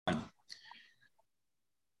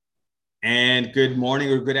And good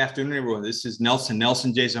morning or good afternoon, everyone. This is Nelson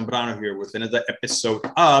J. Zambrano here with another episode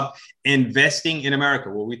of Investing in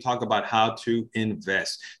America, where we talk about how to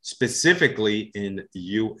invest specifically in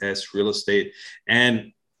U.S. real estate.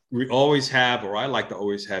 And we always have, or I like to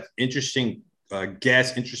always have, interesting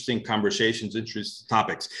guests, interesting conversations, interesting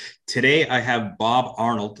topics. Today, I have Bob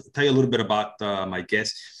Arnold. I'll tell you a little bit about my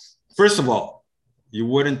guest. First of all, you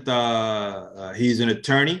wouldn't, he's an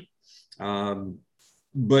attorney.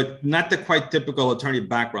 But not the quite typical attorney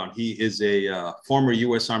background. He is a former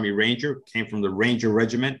U.S. Army Ranger, came from the Ranger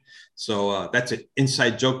Regiment. So that's an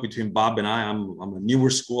inside joke between Bob and I. I'm a newer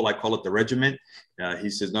school. I call it the regiment. He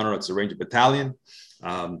says, no, it's a Ranger Battalion.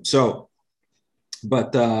 Um, so,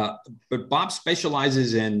 but Bob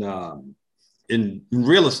specializes in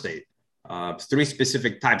real estate, three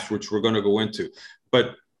specific types, which we're going to go into.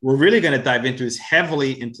 But we're really going to dive into is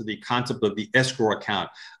heavily into the concept of the escrow account.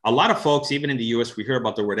 A lot of folks, even in the US, we hear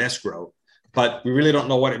about the word escrow, but we really don't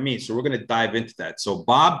know what it means. So we're going to dive into that. So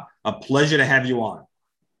Bob, a pleasure to have you on.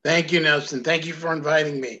 Thank you, Nelson. Thank you for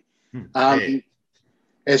inviting me. Hey.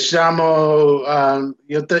 Yo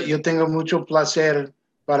tengo mucho placer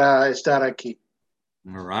para estar aquí.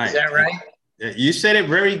 All right. Is that right? You said it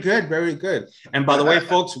very good, very good. And by the way,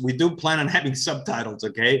 folks, we do plan on having subtitles,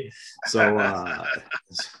 okay? So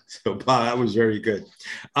Bob, that was very good.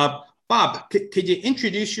 Bob, could you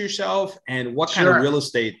introduce yourself and what kind of real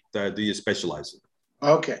estate do you specialize in?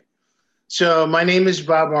 Okay. So my name is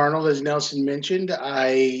Bob Arnold, as Nelson mentioned.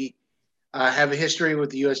 I have a history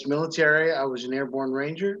with the U.S. military. I was an airborne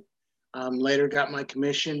ranger. Later got my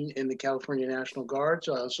commission in the California National Guard.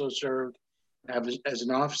 So I also served as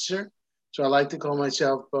an officer. So I like to call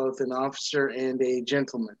myself both an officer and a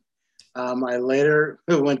gentleman. I later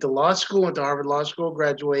went to law school, went to Harvard Law School,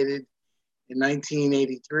 graduated in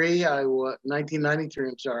 1993. 1993,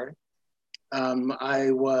 I'm sorry.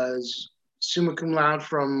 I was summa cum laude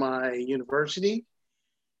from my university,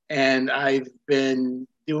 and I've been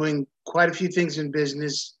doing quite a few things in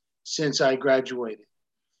business since I graduated.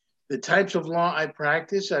 The types of law I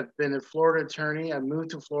practice, I've been a Florida attorney. I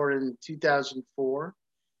moved to Florida in 2004.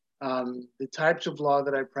 The types of law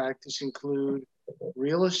that I practice include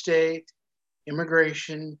real estate,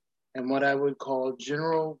 immigration, and what I would call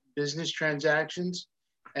general business transactions,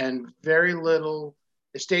 and very little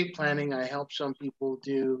estate planning. I help some people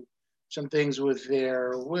do some things with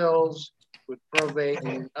their wills, with probate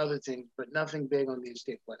and other things, but nothing big on the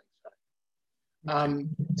estate planning side.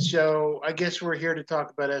 So I guess we're here to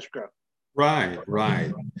talk about escrow. Right.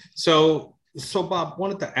 So Bob,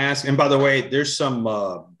 wanted to ask, and by the way, there's some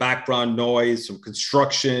background noise, some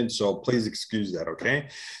construction, so please excuse that, okay?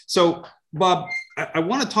 So Bob, I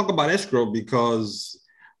want to talk about escrow because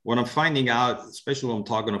what I'm finding out, especially when I'm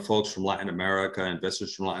talking to folks from Latin America,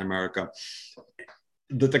 investors from Latin America,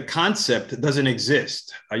 that the concept doesn't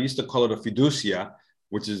exist. I used to call it a fiducia,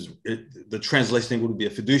 which is the translation would be a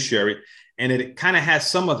fiduciary, and it kind of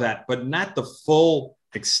has some of that, but not the full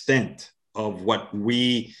extent of what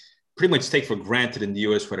we pretty much take for granted in the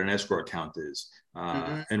US what an escrow account is.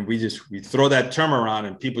 And we throw that term around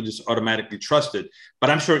and people just automatically trust it. But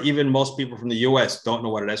I'm sure even most people from the US don't know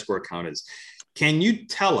what an escrow account is. Can you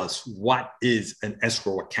tell us what is an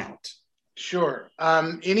escrow account? Sure.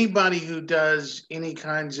 Anybody who does any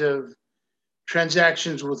kinds of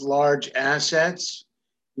transactions with large assets,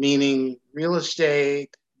 meaning real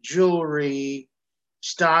estate, jewelry,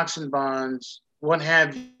 stocks and bonds, what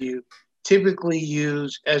have you, typically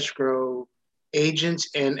use escrow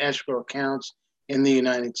agents and escrow accounts in the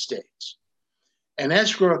United States. An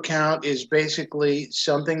escrow account is basically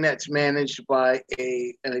something that's managed by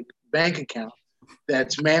a bank account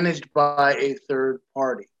that's managed by a third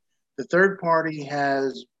party. The third party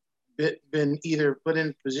has been either put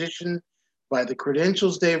in position by the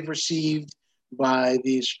credentials they've received, by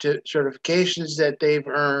the certifications that they've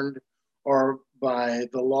earned, or by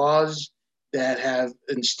the laws that have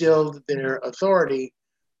instilled their authority.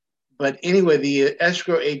 But anyway, the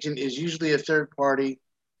escrow agent is usually a third party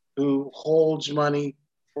who holds money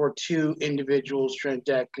for two individuals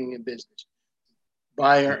transacting in business,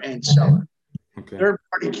 buyer and seller. Okay. Third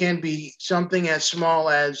party can be something as small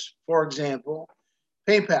as, for example,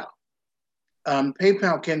 PayPal.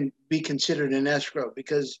 PayPal can be considered an escrow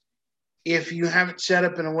because if you have it set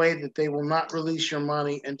up in a way that they will not release your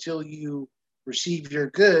money until you receive your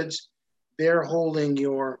goods, they're holding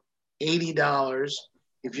your $80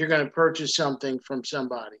 if you're going to purchase something from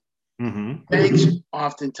somebody. Banks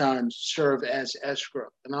oftentimes serve as escrow.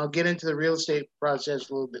 And I'll get into the real estate process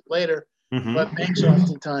a little bit later, but banks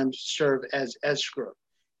oftentimes serve as escrow.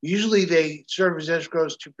 Usually they serve as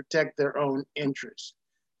escrows to protect their own interests.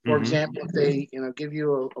 For example, if they give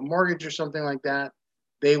you a mortgage or something like that,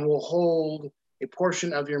 they will hold a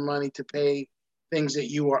portion of your money to pay things that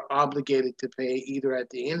you are obligated to pay either at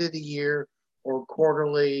the end of the year or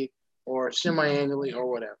quarterly or semi-annually or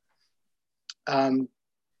whatever. And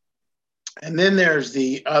then there's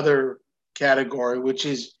the other category, which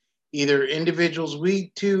is either individuals.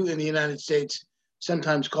 We too in the United States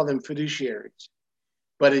sometimes call them fiduciaries,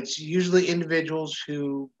 but it's usually individuals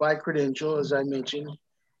who, by credential, as I mentioned,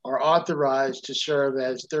 are authorized to serve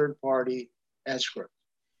as third-party escrow.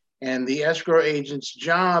 And the escrow agent's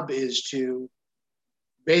job is to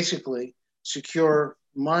basically secure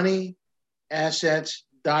money, assets,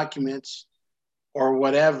 documents, or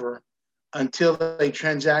whatever until a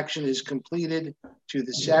transaction is completed to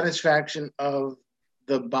the satisfaction of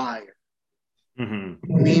the buyer.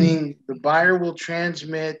 Meaning the buyer will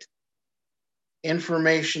transmit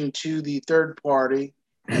information to the third party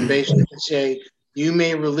and basically say, you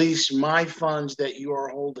may release my funds that you are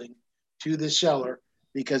holding to the seller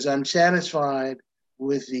because I'm satisfied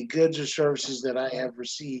with the goods or services that I have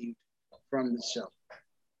received from the seller.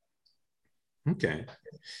 Okay.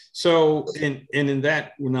 So in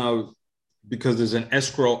that, now, because there's an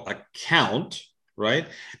escrow account, right?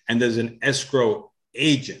 And there's an escrow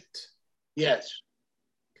agent. Yes.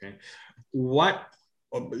 Okay. What,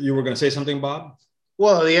 you were going to say something, Bob?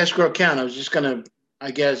 Well, the escrow account, I was just going to,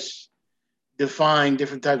 I guess, define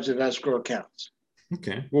different types of escrow accounts.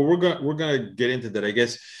 Okay. Well, we're going to get into that, I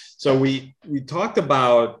guess. So we talked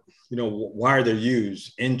about, why they're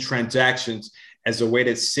used in transactions as a way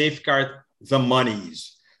to safeguard the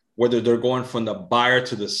monies, whether they're going from the buyer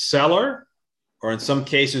to the seller, or in some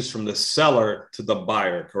cases from the seller to the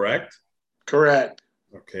buyer, correct? Correct.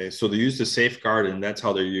 Okay, so they use the safeguard and that's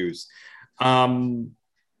how they're used. Can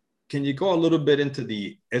you go a little bit into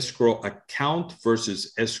the escrow account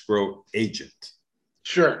versus escrow agent?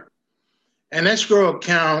 Sure. An escrow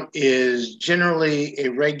account is generally a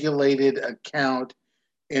regulated account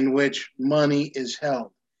in which money is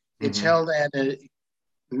held. It's held at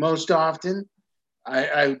most often,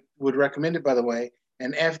 I would recommend it, by the way,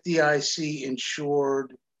 an FDIC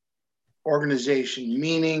insured organization,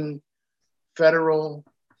 meaning federal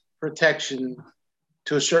protection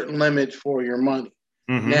to a certain limit for your money.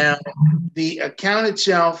 Now, the account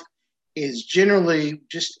itself is generally,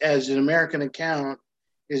 just as an American account,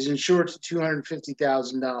 is insured to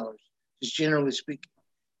 $250,000, just generally speaking.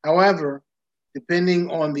 However,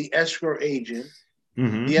 depending on the escrow agent,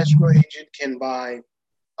 the escrow agent can buy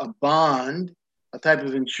a bond, a type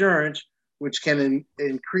of insurance, which can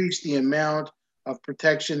increase the amount of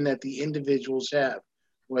protection that the individuals have,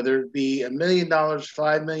 whether it be $1 million,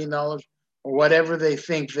 $5 million, or whatever they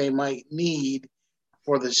think they might need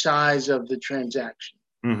for the size of the transaction.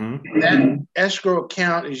 That escrow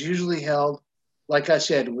account is usually held, like I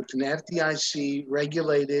said, with an FDIC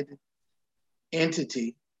regulated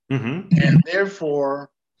entity, and therefore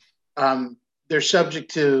they're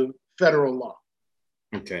subject to federal law.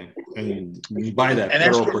 Okay, and by that,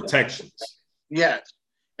 federal protections. Yes,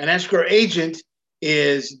 an escrow agent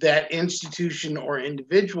is that institution or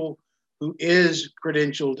individual who is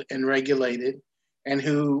credentialed and regulated and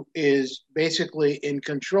who is basically in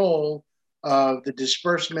control of the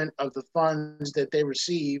disbursement of the funds that they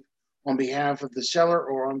receive on behalf of the seller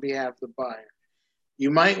or on behalf of the buyer.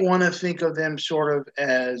 You might want to think of them sort of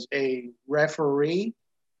as a referee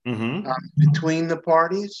between the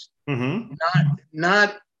parties.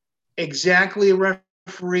 Not exactly a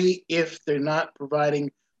referee if they're not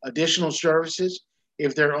providing additional services.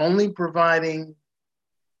 If they're only providing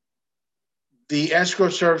the escrow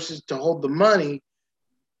services to hold the money,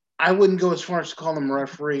 I wouldn't go as far as to call them a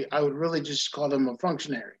referee. I would really just call them a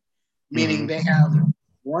functionary, meaning they have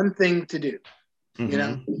one thing to do.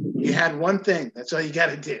 You had one thing. That's all you got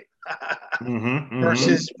to do.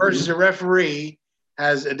 Versus a referee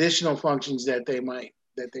has additional functions that they might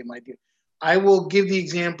do. I will give the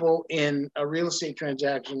example in a real estate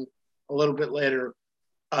transaction a little bit later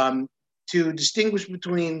to distinguish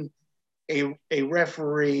between a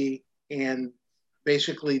referee and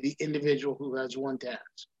basically the individual who has one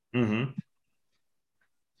task.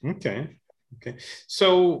 Okay.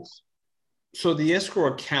 So the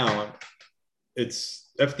escrow account, it's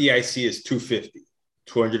FDIC is $250,000.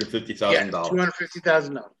 Yeah,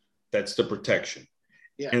 $250,000. That's the protection.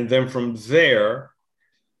 Yeah. And then from there,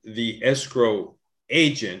 the escrow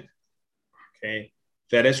agent, okay,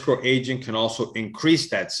 that escrow agent can also increase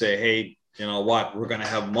that, say, hey, you know what, we're going to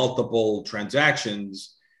have multiple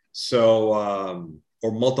transactions, so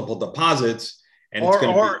or multiple deposits, and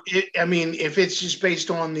if it's just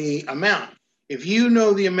based on the amount, if you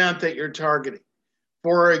know the amount that you're targeting,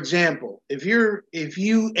 For example, if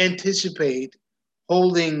you anticipate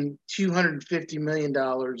holding $250 million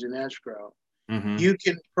in escrow, Mm-hmm. you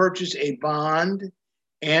can purchase a bond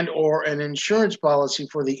and or an insurance policy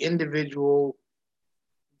for the individual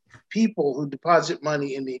people who deposit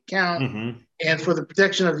money in the account Mm-hmm. and for the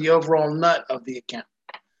protection of the overall nut of the account.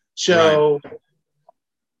 Right. So,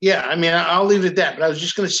 yeah, I mean, I'll leave it at that. But I was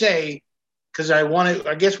just going to say, because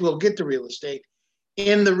I guess we'll get to real estate.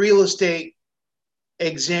 In the real estate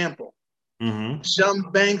example, Mm-hmm.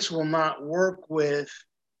 some banks will not work with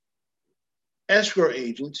escrow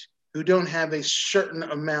agents who don't have a certain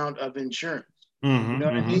amount of insurance. You know Mm-hmm.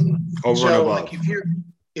 what I Mm-hmm. mean? Over and So, like, above.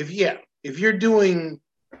 if you're doing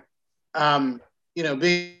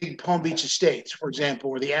big Palm Beach estates, for example,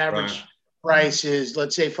 where the Right. average price is,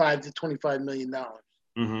 let's say, $5 to $25 million.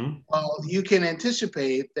 Mm-hmm. Well, you can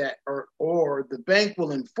anticipate that, or the bank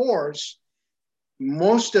will enforce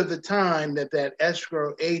most of the time that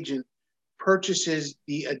escrow agent purchases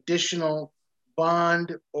the additional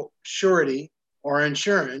bond or surety or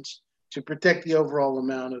insurance to protect the overall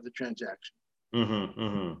amount of the transaction. Mm-hmm.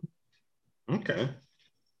 Mm-hmm. Okay.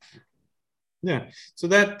 Yeah. So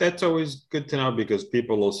that's always good to know because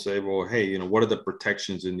people will say, well, hey, what are the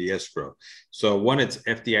protections in the escrow? So one, it's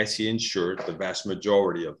FDIC insured, the vast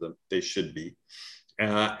majority of them, they should be.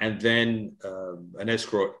 And then an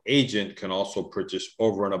escrow agent can also purchase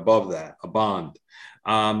over and above that a bond.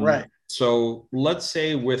 Right. So let's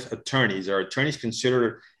say with attorneys, are attorneys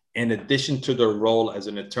considered, in addition to their role as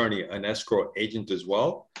an attorney, an escrow agent as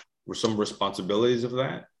well? Were some responsibilities of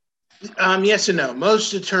that? Yes and no.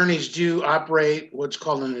 Most attorneys do operate what's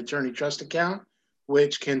called an attorney trust account,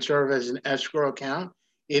 which can serve as an escrow account.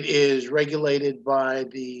 It is regulated by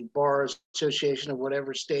the Bar Association of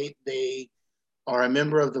whatever state they are a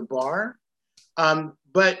member of the bar.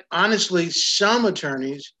 But honestly, some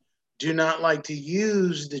attorneys do not like to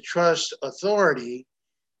use the trust authority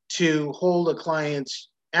to hold a client's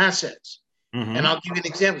assets. And Mm-hmm. I'll give you an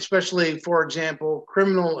example, especially, for example, some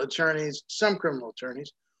criminal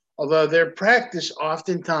attorneys, although their practice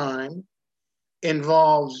oftentimes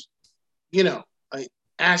involves, you know,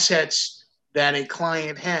 assets that a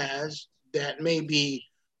client has that may be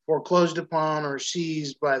foreclosed upon or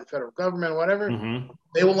seized by the federal government or whatever, Mm-hmm.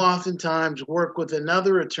 they will oftentimes work with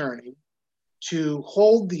another attorney to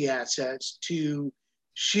hold the assets to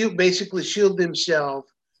basically shield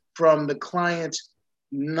themselves from the client's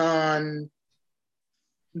non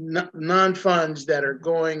non funds that are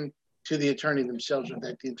going to the attorney themselves or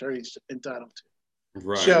that the attorney is entitled to.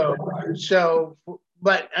 Right. So,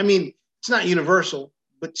 but I mean, it's not universal,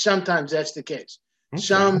 but sometimes that's the case. Okay.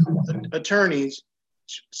 Some attorneys,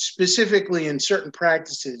 specifically in certain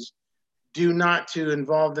practices, do not to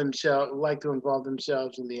involve themselves like to involve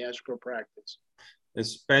themselves in the escrow practice.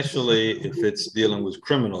 Especially if it's dealing with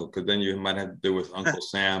criminal, because then you might have to do with Uncle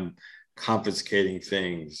Sam confiscating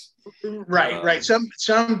things. Right.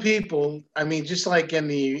 Some people, I mean, just like in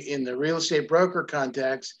the real estate broker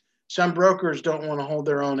context, some brokers don't want to hold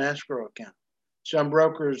their own escrow account. Some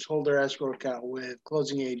brokers hold their escrow account with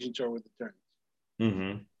closing agents or with attorneys.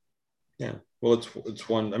 Mm-hmm. Yeah. Well, it's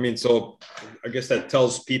one. I mean, so I guess that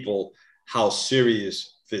tells people how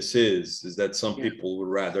serious this is that some Yeah. people would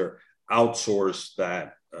rather outsource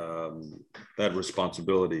that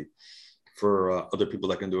responsibility for other people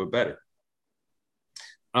that can do it better.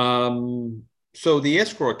 So the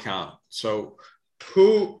escrow account. So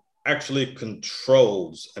who actually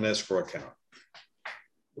controls an escrow account?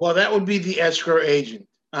 Well, that would be the escrow agent.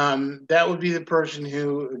 That would be the person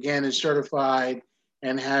who, again, is certified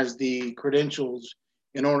and has the credentials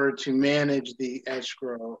in order to manage the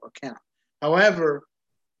escrow account. However,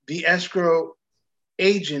 the escrow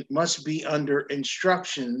agent must be under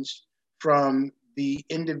instructions from the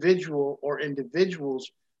individual or individuals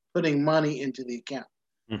putting money into the account.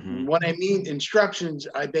 Mm-hmm. When I mean instructions,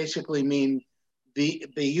 I basically mean they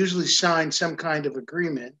usually sign some kind of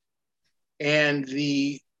agreement, and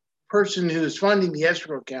the person who is funding the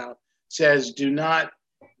escrow account says, "Do not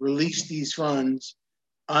release these funds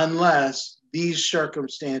unless these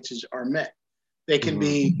circumstances are met." They can Mm-hmm.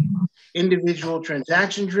 be individual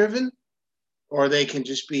transaction driven, or they can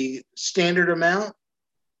just be standard amount,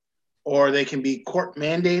 or they can be court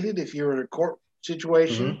mandated if you're in a court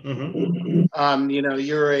situation. Mm-hmm.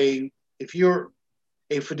 Mm-hmm. If you're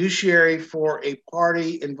a fiduciary for a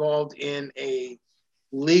party involved in a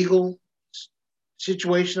legal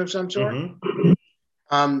situation of some sort. Mm-hmm.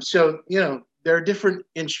 There are different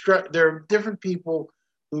people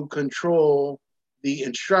who control the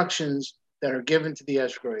instructions that are given to the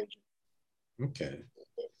escrow agent. Okay.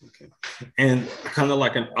 Okay. And kind of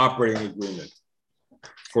like an operating agreement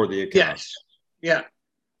for the account. Yes. Yeah.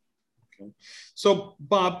 Okay. So,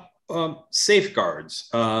 Bob, safeguards.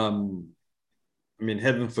 I mean,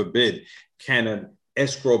 heaven forbid, can an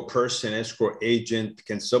escrow person, escrow agent,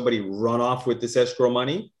 can somebody run off with this escrow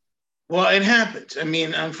money? Well, it happens. I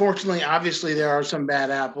mean, unfortunately, obviously, there are some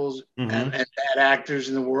bad apples Mm-hmm. and bad actors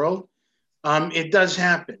in the world. It does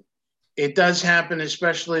happen. It does happen,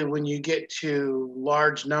 especially when you get to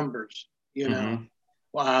large numbers. You know,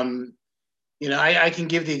 Mm-hmm. um, I can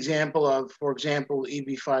give the example of, for example,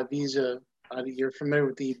 EB5 visa. You're familiar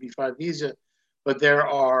with the EB5 visa, but there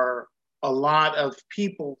are a lot of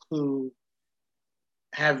people who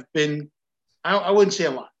have been, I wouldn't say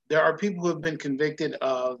a lot. There are people who have been convicted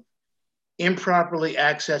of improperly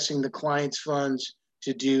accessing the client's funds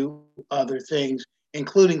to do other things,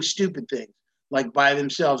 including stupid things like buy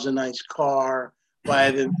themselves a nice car,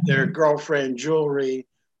 their girlfriend jewelry,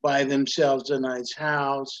 buy themselves a nice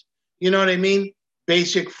house. You know what I mean?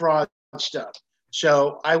 Basic fraud stuff.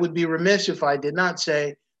 So I would be remiss if I did not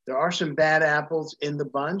say there are some bad apples in the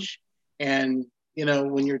bunch. And,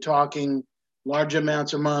 when you're talking large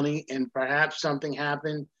amounts of money and perhaps something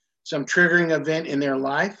happened, some triggering event in their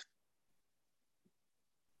life,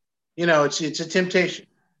 it's a temptation.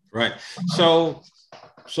 Right. So,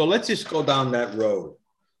 so let's just go down that road.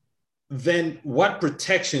 Then what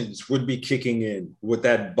protections would be kicking in? Would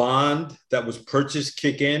that bond that was purchased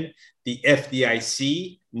kick in? The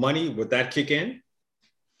FDIC money, would that kick in?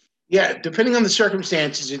 Yeah, depending on the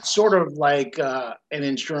circumstances, it's sort of like an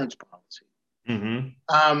insurance policy.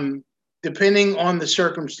 Mm-hmm. Um, Depending on the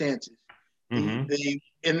circumstances, Mm-hmm.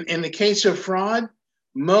 in the case of fraud,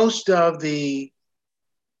 most of the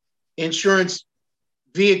insurance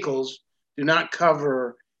vehicles do not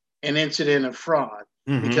cover an incident of fraud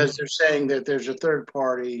Mm-hmm. because they're saying that there's a third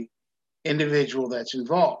party individual that's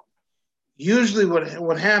involved. Usually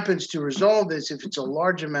what happens to resolve this, if it's a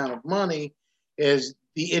large amount of money, is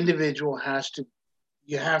the individual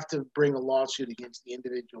you have to bring a lawsuit against the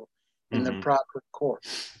individual in the Mm-hmm. proper court.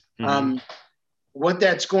 Mm-hmm. Um, what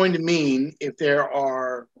that's going to mean, if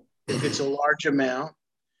it's a large amount,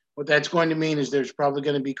 what that's going to mean is there's probably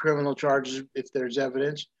going to be criminal charges if there's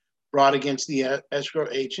evidence brought against the escrow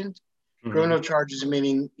agent. Mm-hmm. Criminal charges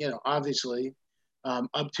meaning, obviously,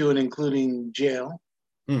 up to and including jail.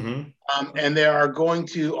 Mm-hmm. And there are going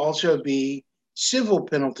to also be civil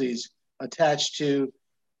penalties attached to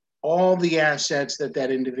all the assets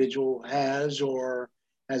that individual has or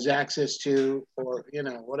has access to, or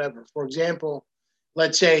whatever. For example,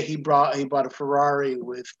 let's say he bought a Ferrari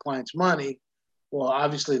with client's money. Well,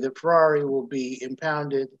 obviously the Ferrari will be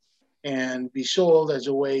impounded and be sold as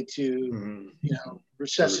a way to Mm-hmm.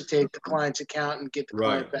 resuscitate the client's account and get the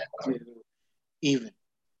Right. client back to even.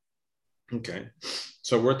 Okay.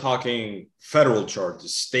 So we're talking federal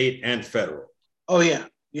charges, state and federal. Oh yeah,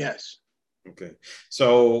 yes. Okay.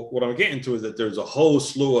 So what I'm getting to is that there's a whole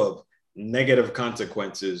slew of negative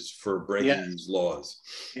consequences for breaking Yes. these laws.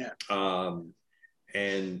 Yeah.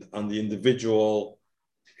 And on the individual,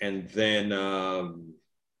 and then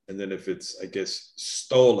if it's, I guess,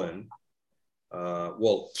 stolen,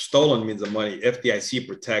 well, stolen means the money FDIC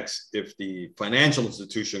protects if the financial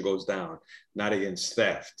institution goes down, not against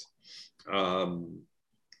theft. Um,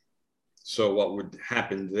 so what would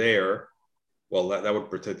happen there? Well, that would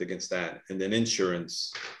protect against that, and then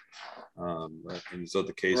insurance in these other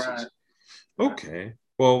Right. cases. Okay.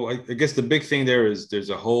 Well, I guess the big thing there is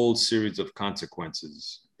there's a whole series of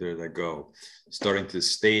consequences there that go, starting to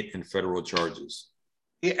state and federal charges.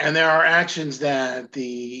 Yeah, and there are actions that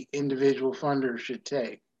the individual funder should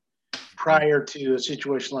take prior to a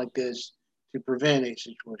situation like this to prevent a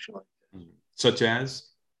situation like this. Such as?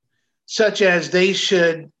 Such as they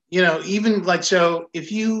should, even like, so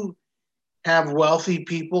if you have wealthy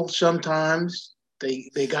people, sometimes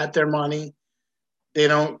they got their money. They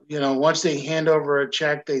don't, once they hand over a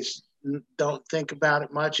check, they don't think about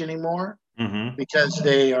it much anymore Mm-hmm. because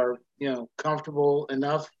they are, comfortable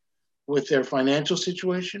enough with their financial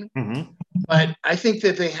situation. Mm-hmm. But I think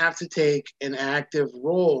that they have to take an active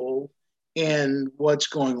role in what's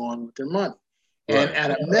going on with their money. And Right.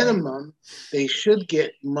 at a minimum, they should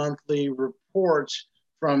get monthly reports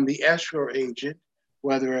from the escrow agent,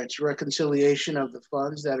 whether it's reconciliation of the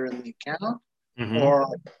funds that are in the account Mm-hmm. or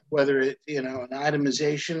whether it's, an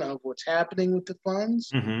itemization of what's happening with the funds.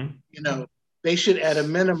 Mm-hmm. You know, they should at a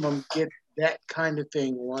minimum get that kind of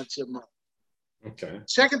thing once a month. Okay.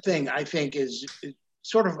 Second thing I think is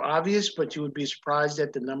sort of obvious, but you would be surprised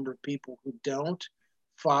at the number of people who don't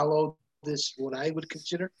follow this, what I would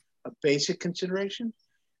consider a basic consideration.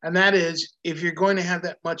 And that is, if you're going to have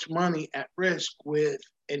that much money at risk with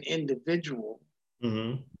an individual,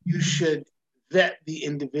 Mm-hmm. you should vet the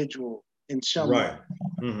individual in some way. Right.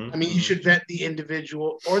 Mm-hmm. I mean, you should vet the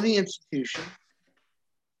individual or the institution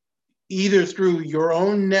either through your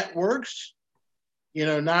own networks,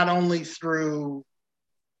 not only through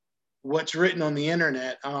what's written on the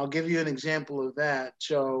internet. I'll give you an example of that.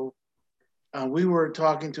 So we were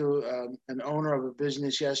talking to an owner of a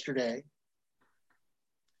business yesterday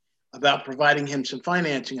about providing him some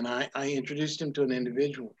financing, and I introduced him to an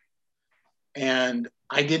individual. And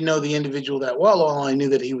I didn't know the individual that well. All I knew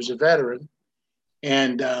that he was a veteran,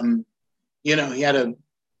 and he had a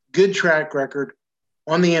good track record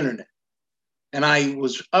on the internet. And I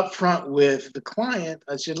was upfront with the client.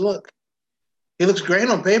 I said, "Look, he looks great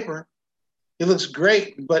on paper. He looks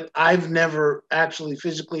great, but I've never actually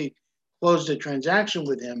physically closed a transaction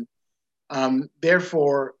with him.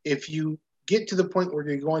 Therefore, if you get to the point where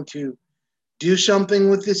you're going to do something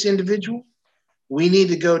with this individual, we need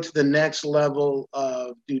to go to the next level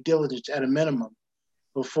of due diligence at a minimum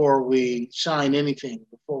before we sign anything,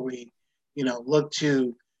 before we, look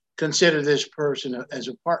to consider this person as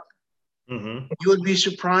a partner." Mm-hmm. You would be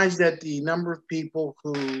surprised at the number of people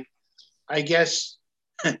who, I guess,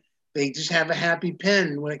 they just have a happy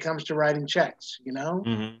pen when it comes to writing checks,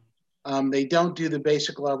 Mm-hmm. They don't do the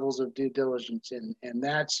basic levels of due diligence, and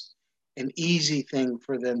that's an easy thing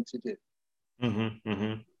for them to do. Mm-hmm.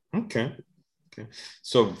 Mm-hmm. Okay.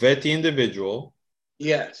 So vet the individual.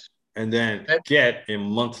 Yes. And then get a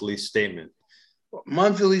monthly statement.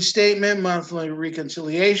 Monthly statement, monthly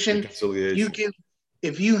reconciliation.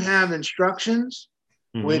 If you have instructions,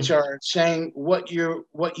 mm-hmm. which are saying what you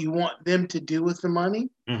want them to do with the money,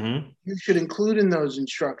 mm-hmm. you should include in those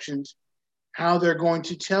instructions how they're going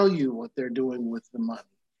to tell you what they're doing with the money,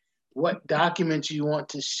 what documents you want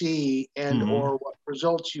to see, and mm-hmm. or what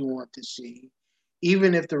results you want to see,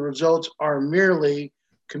 even if the results are merely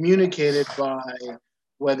communicated by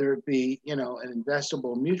whether it be, an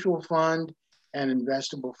investable mutual fund, an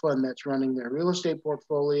investable fund that's running their real estate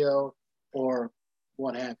portfolio, or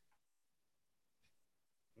what have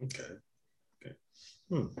you. Okay.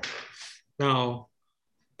 Now,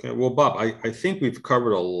 well, Bob, I think we've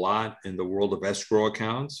covered a lot in the world of escrow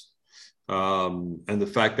accounts, and the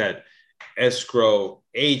fact that escrow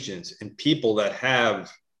agents and people that have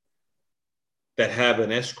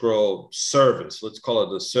an escrow service, let's call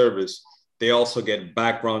it a service, they also get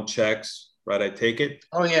background checks, right? I take it?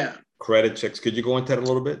 Oh, yeah. Credit checks. Could you go into that a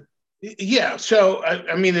little bit? Yeah. So,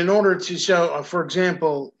 I mean, in order to, for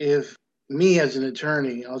example, if me as an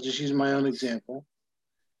attorney, I'll just use my own example.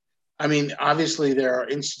 I mean, obviously there are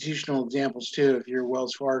institutional examples too, if you're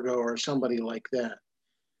Wells Fargo or somebody like that.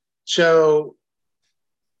 So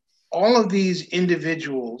all of these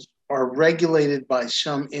individuals are regulated by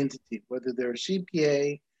some entity, whether they're a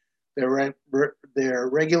CPA, they're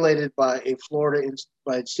regulated by a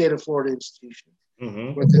state of Florida institution,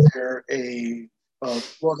 mm-hmm. whether they're a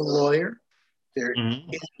Florida lawyer,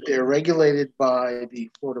 they're regulated by the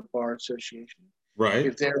Florida Bar Association. Right.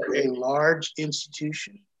 If they're a large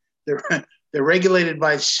institution, they're regulated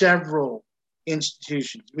by several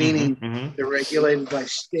institutions, meaning mm-hmm. they're regulated by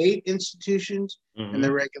state institutions mm-hmm. and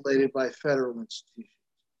they're regulated by federal institutions.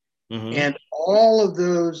 Mm-hmm. And all of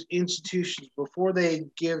those institutions, before they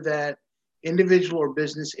give that individual or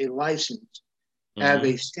business a license, mm-hmm. have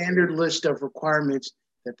a standard list of requirements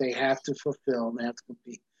that they have to fulfill and they have to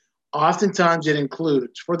complete. Oftentimes it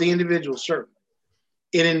includes, for the individual certainly,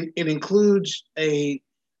 it includes a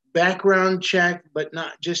background check, but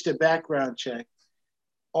not just a background check.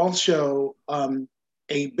 Also, a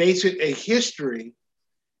history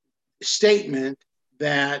statement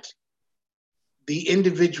that the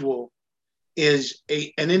individual is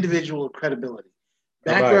an individual of credibility.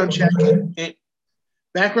 Background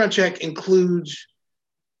check includes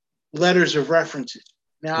letters of references.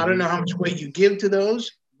 Now, I don't know how much weight you give to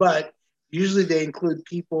those, but usually they include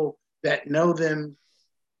people that know them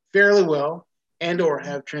fairly well and or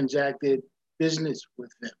have transacted business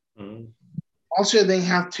with them. Mm-hmm. Also, they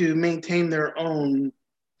have to maintain their own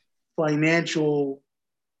financial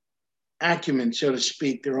acumen, so to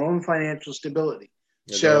speak, their own financial stability.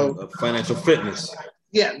 Yeah, so financial fitness.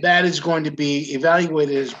 Yeah, that is going to be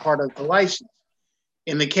evaluated as part of the license.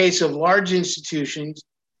 In the case of large institutions,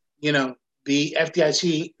 the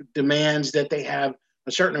FDIC demands that they have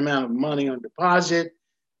a certain amount of money on deposit,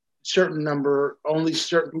 only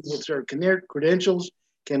certain people with certain credentials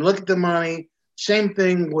can look at the money. Same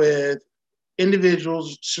thing with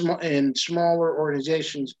individuals in smaller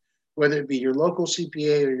organizations, whether it be your local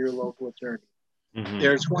CPA or your local attorney. Mm-hmm.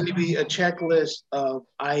 There's going to be a checklist of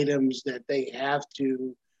items that they have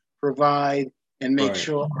to provide and make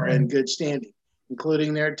sure are in good standing,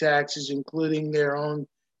 including their taxes, including their own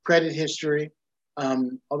credit history.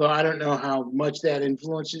 Although I don't know how much that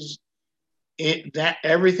influences that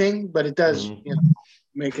everything, but it does,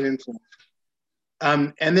 make an influence.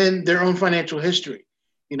 And then their own financial history.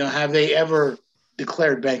 Have they ever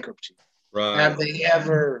declared bankruptcy? Right. Have they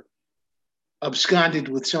ever absconded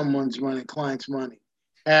with someone's money, client's money?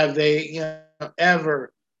 Have they,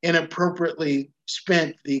 ever inappropriately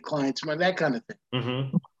spent the client's money? That kind of thing.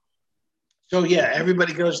 Mm-hmm. So yeah,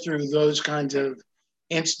 everybody goes through those kinds of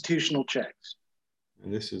institutional checks.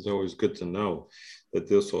 And this is always good to know that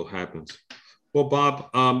this all happens. Well,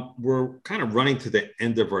 Bob, we're kind of running to the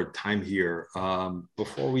end of our time here.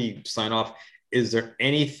 Before we sign off, is there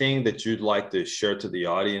anything that you'd like to share to the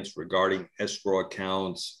audience regarding escrow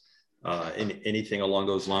accounts, anything along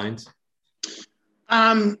those lines?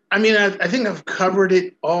 I think I've covered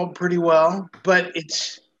it all pretty well, but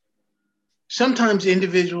sometimes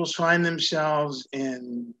individuals find themselves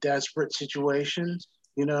in desperate situations,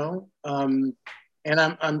 and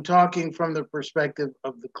I'm talking from the perspective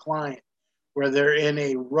of the client, where they're in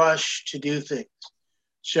a rush to do things.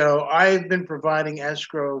 So I've been providing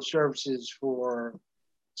escrow services for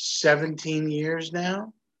 17 years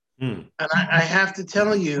now. And I have to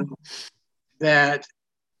tell you that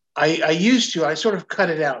I sort of cut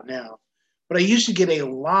it out now, but I used to get a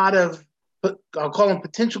lot of, I'll call them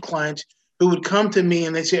potential clients, who would come to me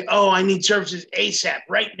and they'd say, oh, I need services ASAP,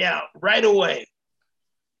 right now, right away.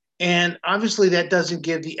 And obviously that doesn't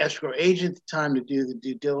give the escrow agent the time to do the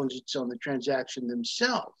due diligence on the transaction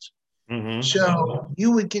themselves. Mm-hmm. So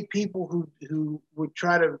you would get people who would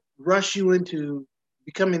try to rush you into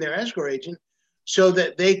becoming their escrow agent so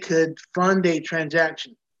that they could fund a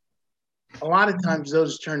transaction. A lot of times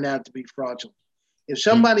those turned out to be fraudulent. If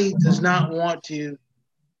somebody does not want you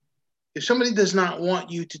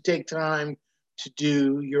to take time to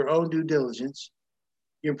do your own due diligence,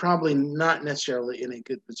 you're probably not necessarily in a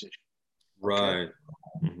good position. Right.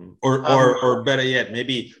 Okay. Mm-hmm. Or better yet,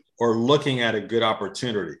 maybe, or looking at a good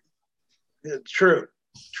opportunity. True.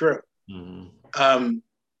 Mm-hmm.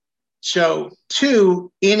 So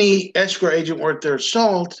two, any escrow agent worth their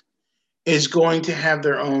salt is going to have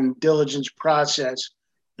their own diligence process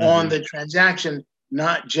on the transaction,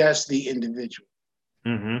 not just the individual.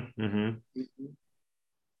 Mm-hmm. Mm-hmm.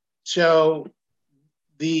 So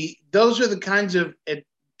those are the kinds of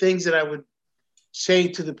things that I would say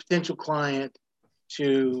to the potential client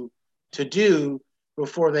to do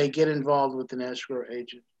before they get involved with an escrow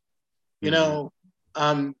agent.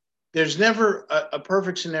 There's never a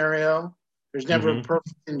perfect scenario. There's never a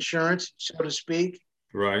perfect insurance, so to speak.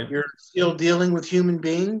 Right. You're still dealing with human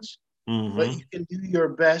beings, mm-hmm. but you can do your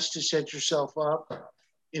best to set yourself up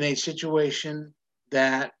in a situation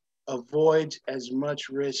that avoids as much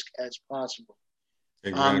risk as possible.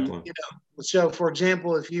 Exactly. So for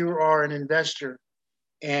example, if you are an investor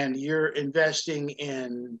and you're investing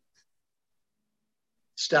in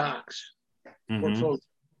stocks, portfolio,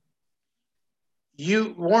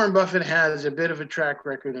 Warren Buffett has a bit of a track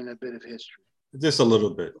record and a bit of history. Just a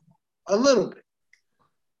little bit. A little bit.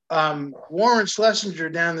 Warren Schlesinger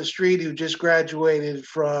down the street, who just graduated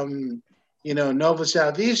from, Nova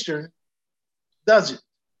Southeastern, doesn't.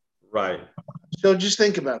 Right. So just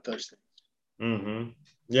think about those things. Mm-hmm.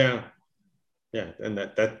 Yeah. And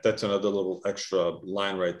that's another little extra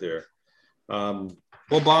line right there. Well,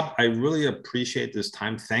 Bob, I really appreciate this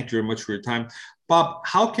time. Thank you very much for your time. Bob,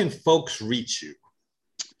 how can folks reach you?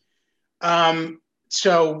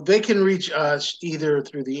 So they can reach us either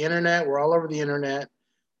through the internet, we're all over the internet,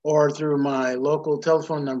 or through my local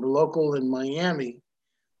telephone number, local in Miami,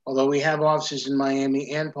 although we have offices in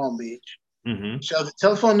Miami and Palm Beach. Mm-hmm. So the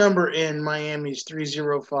telephone number in Miami is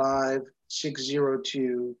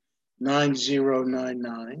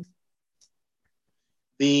 305-602-9099.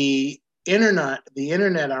 The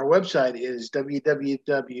internet, our website is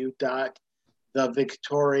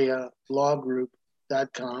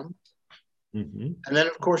www.thevictorialawgroup.com. Mm-hmm. And then,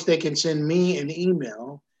 of course, they can send me an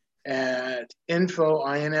email at info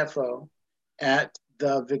at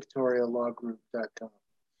thevictorialawgroup.com.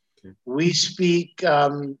 Okay. We speak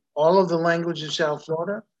all of the languages of South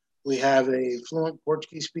Florida. We have a fluent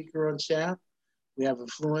Portuguese speaker on staff. We have a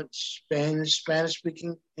fluent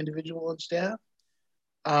Spanish-speaking individual on staff.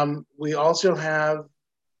 We also have,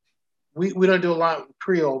 we don't do a lot of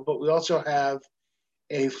Creole, but we also have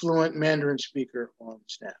a fluent Mandarin speaker on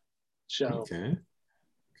staff. So okay.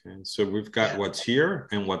 So we've got what's here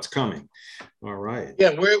and what's coming. All right.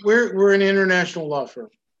 Yeah, we're an international law firm.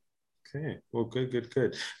 Okay. Well, good.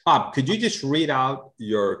 Bob, could you just read out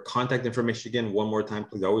your contact information again one more time,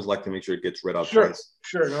 please? I always like to make sure it gets read out twice.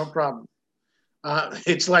 Sure, no problem.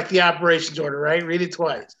 It's like the operations order, right? Read it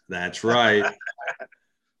twice. That's right.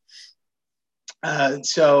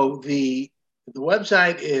 So the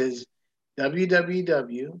website is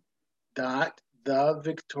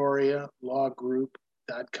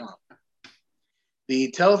www.thevictorialawgroup.com.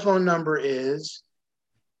 The telephone number is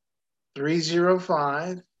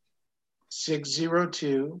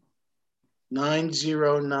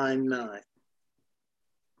 305-602-9099.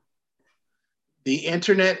 The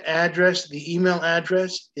internet address, the email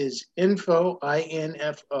address is info,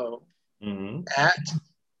 I-N-F-O, at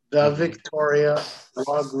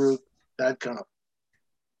thevictorialawgroup.com.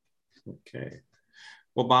 Okay.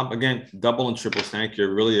 Well, Bob, again, double and triple thank you. I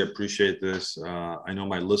really appreciate this. I know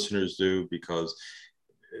my listeners do, because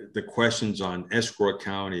the questions on escrow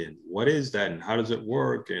accounting and what is that and how does it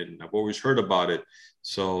work? And I've always heard about it.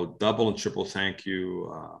 So double and triple thank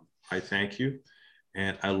you. I thank you.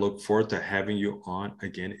 And I look forward to having you on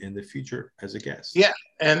again in the future as a guest. Yeah.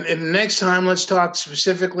 And next time, let's talk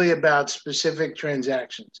specifically about specific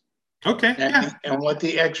transactions. Okay. And what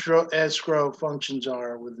the extra escrow functions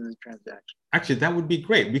are within the transaction. Actually, that would be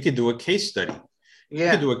great. We could do a case study. Yeah.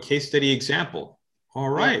 We could do a case study example. All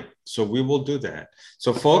right. Yeah. So we will do that.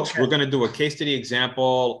 So folks, we're going to do a case study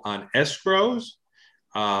example on escrows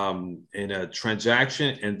in a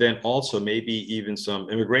transaction, and then also maybe even some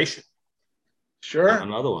immigration. Sure.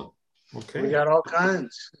 Another one. Okay. We got all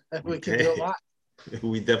kinds. We can do a lot.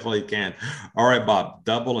 We definitely can. All right, Bob,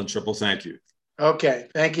 double and triple thank you. Okay.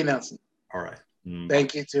 Thank you, Nelson. All right.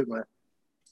 Thank you too, man.